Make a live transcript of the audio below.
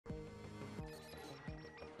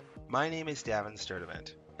My name is Davin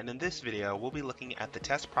Sturdivant, and in this video we'll be looking at the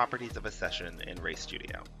test properties of a session in Race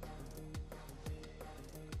Studio.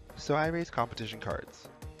 So I race competition cards,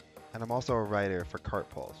 and I'm also a writer for Kart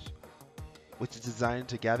Pulse, which is designed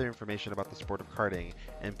to gather information about the sport of karting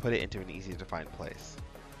and put it into an easy to find place.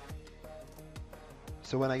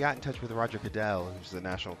 So when I got in touch with Roger Cadell, who's the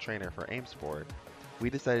national trainer for AIM Sport, we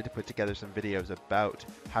decided to put together some videos about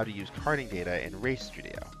how to use karting data in Race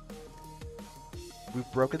Studio. We've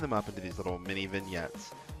broken them up into these little mini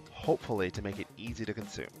vignettes, hopefully to make it easy to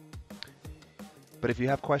consume. But if you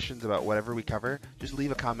have questions about whatever we cover, just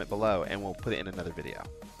leave a comment below and we'll put it in another video.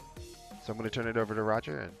 So I'm going to turn it over to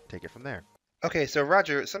Roger and take it from there. Okay, so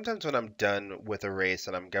Roger, sometimes when I'm done with a race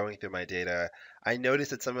and I'm going through my data, I notice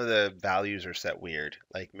that some of the values are set weird.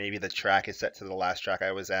 Like maybe the track is set to the last track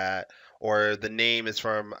I was at, or the name is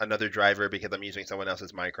from another driver because I'm using someone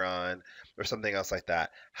else's Micron, or something else like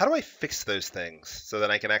that. How do I fix those things so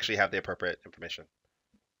that I can actually have the appropriate information?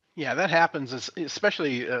 Yeah, that happens,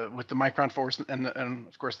 especially with the Micron 4s and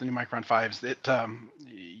of course the new Micron 5s.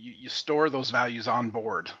 You store those values on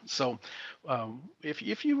board. So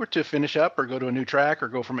if you were to finish up or go to a new track or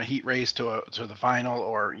go from a heat race to the final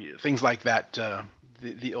or things like that,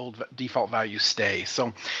 the old default values stay.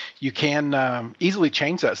 So you can easily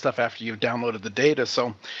change that stuff after you've downloaded the data.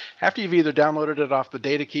 So after you've either downloaded it off the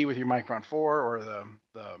data key with your Micron 4 or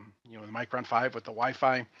the Micron 5 with the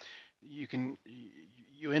Wi-Fi,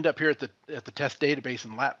 you end up here at the test database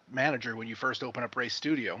and lap manager when you first open up Race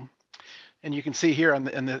Studio, and you can see here on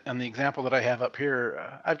the example that I have up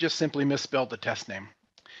here, I've just simply misspelled the test name.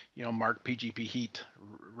 Mark PGP Heat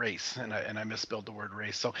Race, and I misspelled the word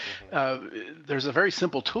race. So there's a very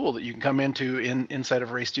simple tool that you can come into inside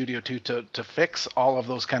of Race Studio to fix all of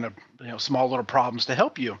those kind of small little problems to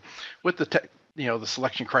help you with the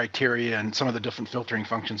selection criteria and some of the different filtering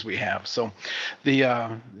functions we have. So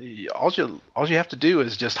all you have to do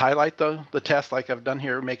is just highlight the test like I've done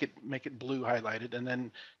here, make it blue highlighted, and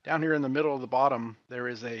then down here in the middle of the bottom there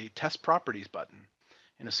is a test properties button.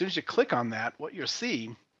 And as soon as you click on that, what you'll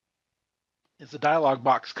see is a dialog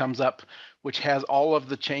box comes up which has all of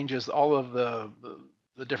the changes, all of the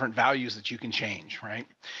different values that you can change, right?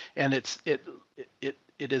 And it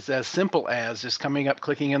is as simple as just coming up,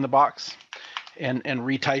 clicking in the box, and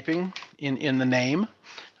retyping in the name.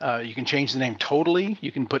 You can change the name totally.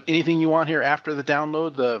 You can put anything you want here after the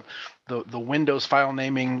download. The Windows file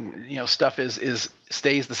naming stuff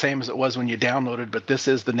stays the same as it was when you downloaded, but this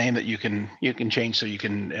is the name that you can change so you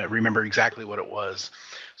can remember exactly what it was.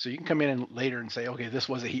 So you can come in and later and say, okay, this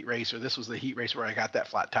was a heat race, or this was the heat race where I got that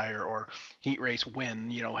flat tire, or heat race win,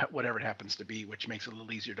 whatever it happens to be, which makes it a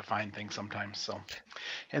little easier to find things sometimes. So,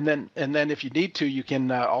 and then if you need to, you can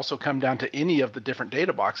also come down to any of the different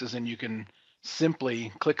data boxes, and you can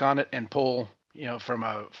simply click on it and pull from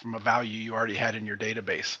a value you already had in your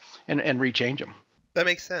database and rechange them. That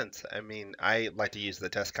makes sense. I mean, I like to use the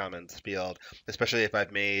test comments field, especially if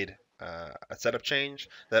I've made a setup change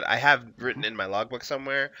that I have written in my logbook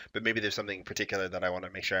somewhere, but maybe there's something particular that I want to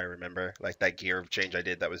make sure I remember, like that gear change I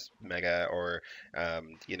did that was mega, or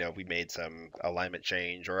we made some alignment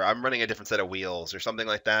change, or I'm running a different set of wheels or something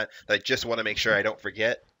like that I just want to make sure I don't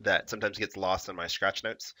forget, that sometimes gets lost in my scratch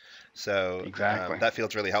notes. So exactly. That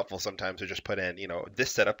feels really helpful sometimes to just put in,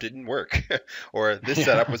 this setup didn't work or this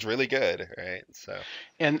setup was really good, right? So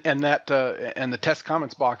and the test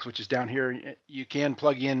comments box, which is down here, you can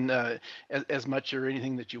plug in as much or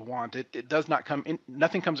anything that you want. It does not come in,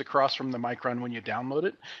 nothing comes across from the Micron when you download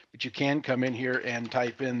it, but you can come in here and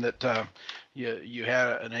type in that you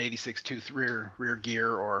had an 86 tooth rear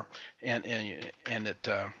gear, or and it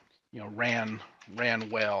ran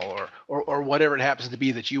well, or whatever it happens to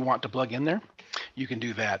be that you want to plug in there. You can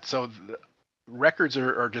do that. So records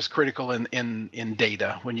are just critical in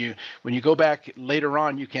data. When you go back later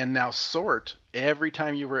on, you can now sort every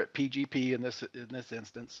time you were at PGP in this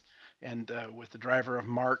instance, and with the driver of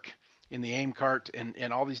Mark in the AIM cart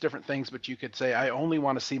and all these different things. But you could say, I only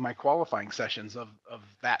want to see my qualifying sessions of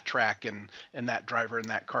that track and that driver in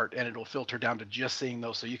that cart, and it'll filter down to just seeing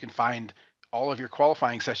those, so you can find all of your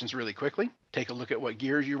qualifying sessions really quickly, take a look at what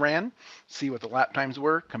gears you ran, see what the lap times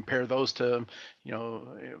were, compare those to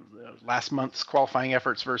last month's qualifying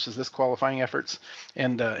efforts versus this qualifying efforts,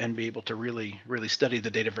 and be able to really study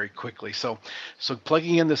the data very quickly. So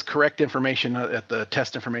plugging in this correct information at the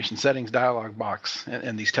test information settings dialog box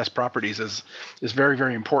and these test properties is very,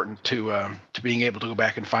 very important to being able to go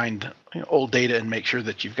back and find old data and make sure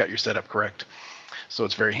that you've got your setup correct. So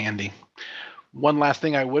it's very handy. One last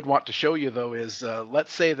thing I would want to show you, though, is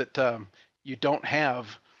let's say that you don't have,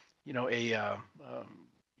 a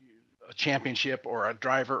a championship or a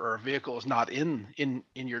driver or a vehicle is not in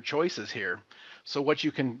your choices here. So what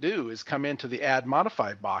you can do is come into the add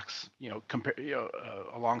modify box, compare,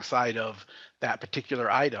 alongside of that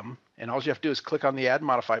particular item, and all you have to do is click on the add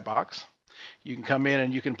modify box. You can come in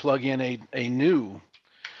and you can plug in a new,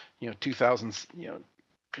 2000s,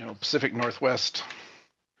 Pacific Northwest,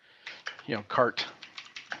 kart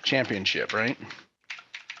championship, right?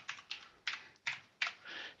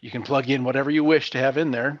 You can plug in whatever you wish to have in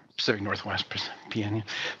there, Pacific Northwest, PN.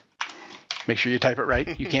 Make sure you type it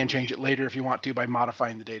right. You can change it later if you want to by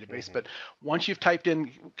modifying the database. But once you've typed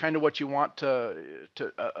in kind of what you want to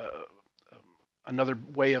another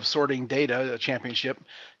way of sorting data, a championship,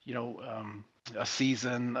 a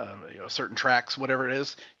season, certain tracks, whatever it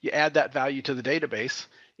is, you add that value to the database.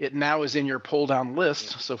 It now is in your pull down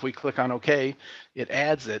list. So if we click on OK, it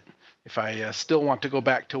adds it. If I still want to go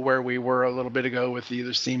back to where we were a little bit ago with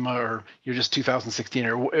either SEMA or you're just 2016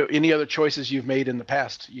 or any other choices you've made in the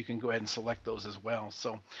past, you can go ahead and select those as well.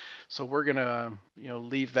 So we're gonna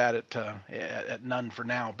leave that at none for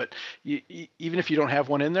now. But even if you don't have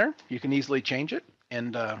one in there, you can easily change it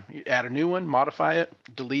and you add a new one, modify it,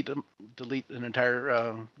 delete an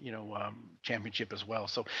entire championship as well.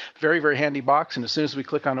 So very, very handy box. And as soon as we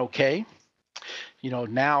click on OK,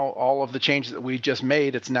 now all of the changes that we just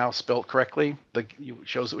made, it's now spelled correctly. It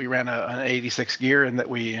shows that we ran an 86 gear and that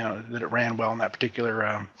that it ran well in that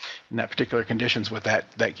particular conditions with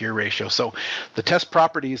that gear ratio. So the test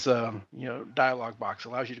properties dialog box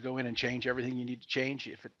allows you to go in and change everything you need to change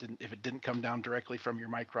if it didn't come down directly from your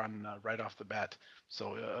Micron right off the bat.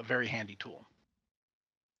 So a very handy tool.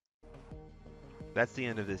 That's the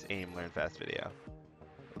end of this AIM Learn Fast video.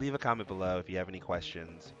 Leave a comment below if you have any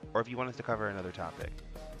questions, or if you want us to cover another topic.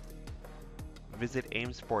 Visit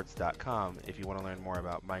aimsports.com if you want to learn more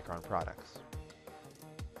about Micron products.